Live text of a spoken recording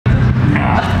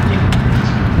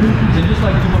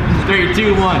3,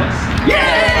 2, 1.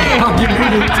 Yay!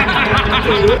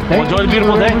 Well, enjoy the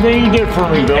beautiful day. Everything you did for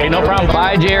me, Bill. Hey, no problem.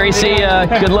 Bye, Jerry. See ya.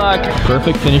 Good luck.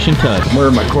 Perfect finishing touch. Where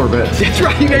are my Corvettes? That's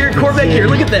right. You got your Corvette here.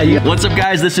 Look at that. What's up,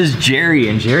 guys? This is Jerry,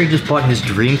 and Jerry just bought his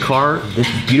dream car, this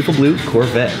beautiful blue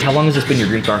Corvette. How long has this been your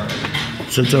dream car?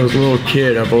 Since I was a little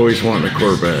kid, I've always wanted a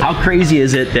Corvette. How crazy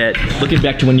is it that, looking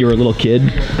back to when you were a little kid,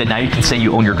 that now you can say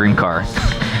you own your dream car?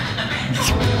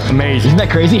 Amazing. Isn't that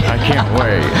crazy? I can't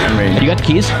wait. I mean, You got the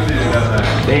keys?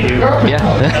 they do.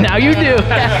 Yeah, now you do.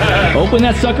 Open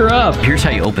that sucker up. Here's how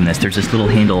you open this. There's this little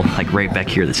handle like right back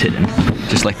here that's hidden.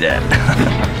 Just like that.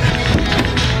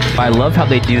 I love how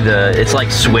they do it's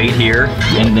like suede here,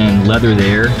 and then leather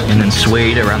there, and then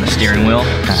suede around the steering wheel.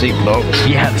 Seat belts.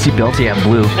 Yeah, the seat belts, yeah,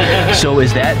 blue. So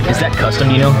is that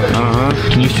custom, you know? Uh-huh.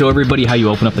 Can you show everybody how you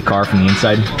open up the car from the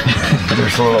inside?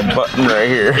 There's a little button right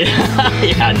here.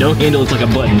 Yeah, no handle, it's like a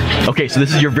button. Okay, so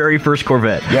this is your very first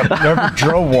Corvette. Yep, never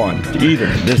drove one either.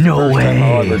 This is No the first time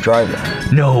I'll way. ever drive it.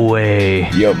 No way.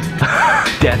 Yep.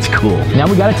 That's cool. Now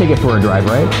we gotta take it for a drive,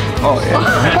 right? Oh,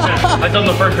 yeah. I told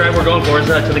him the first drive we're going for is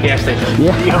to the gas station.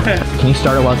 Yeah. Can you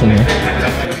start it while it's in here?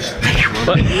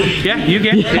 But, yeah, you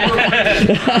can.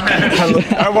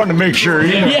 I want to make sure,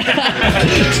 you know.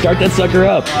 Yeah. Start that sucker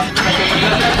up.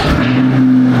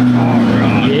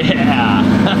 Yeah.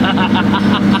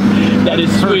 That is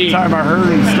sweet. First time I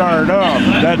heard it start up.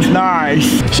 That's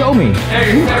nice. Show me.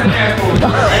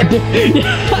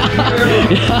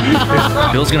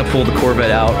 Bill's gonna pull the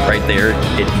Corvette out right there.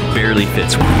 It barely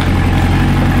fits.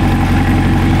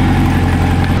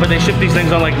 But they ship these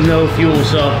things on like no fuel,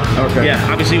 so Okay.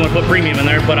 yeah, obviously you want to put premium in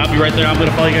there, but I'll be right there. I'm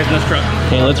gonna follow you guys in this truck.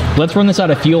 Hey, let's run this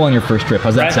out of fuel on your first trip.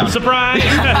 How's that sound? Surprise!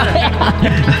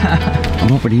 I'm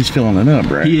hoping he's filling it up,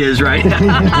 right? He is, right?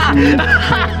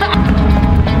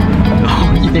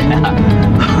 Oh yeah.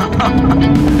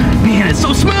 Man, it's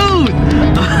so smooth.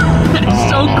 That is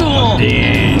so cool.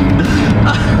 Dang.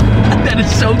 That is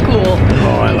so cool.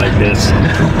 Oh, I like this.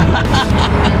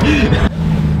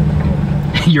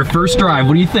 Your first drive,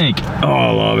 what do you think? Oh,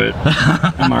 I love it.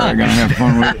 I'm already gonna have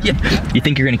fun with it. Yeah. You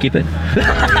think you're gonna keep it? You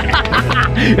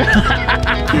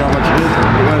know how much it is?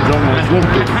 Depends on my slip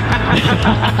kit.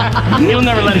 You'll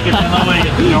never let it get that low, will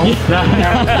you?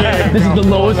 This is the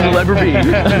lowest it'll ever be.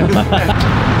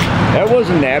 That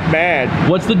wasn't that bad.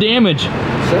 What's the damage?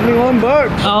 71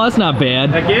 bucks. Oh, that's not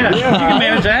bad. Heck yeah, you can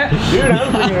manage that. Dude, I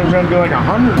was thinking it was gonna be like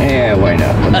 100. Yeah, why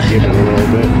not? Let's give it a little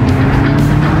bit.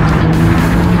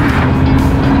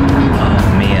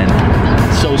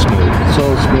 So smooth.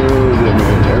 So smooth. I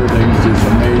mean, everything's just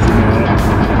amazing on it.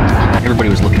 Everybody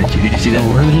was looking at you. Did you see that?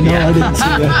 Oh, really? No, I didn't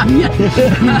see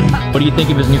that. What do you think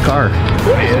of his new car?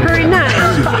 Very nice,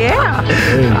 yeah.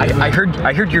 I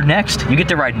heard you're next. You get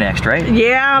to ride next, right?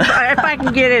 Yeah, if I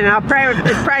can get in, it'll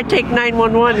probably take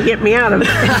 911 to get me out of it.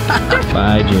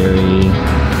 Bye, Jerry.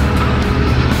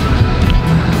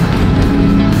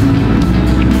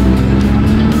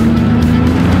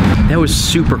 That was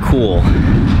super cool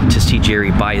to see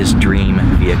Jerry buy his dream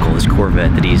vehicle, his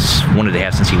Corvette that he's wanted to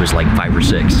have since he was like 5 or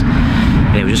 6.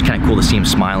 And it was just kind of cool to see him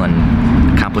smile and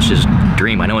accomplish his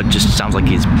dream. I know it just sounds like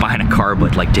he's buying a car,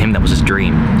 but like to him that was his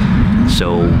dream.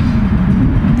 So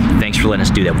thanks for letting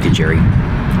us do that with you, Jerry.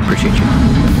 Appreciate you.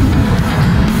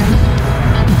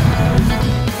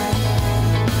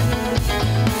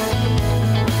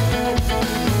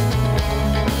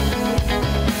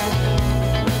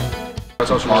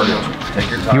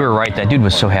 You were right, that dude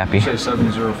was so happy.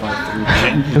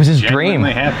 It was his dream.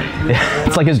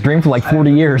 It's like his dream for like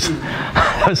 40 years.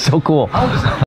 That was so cool.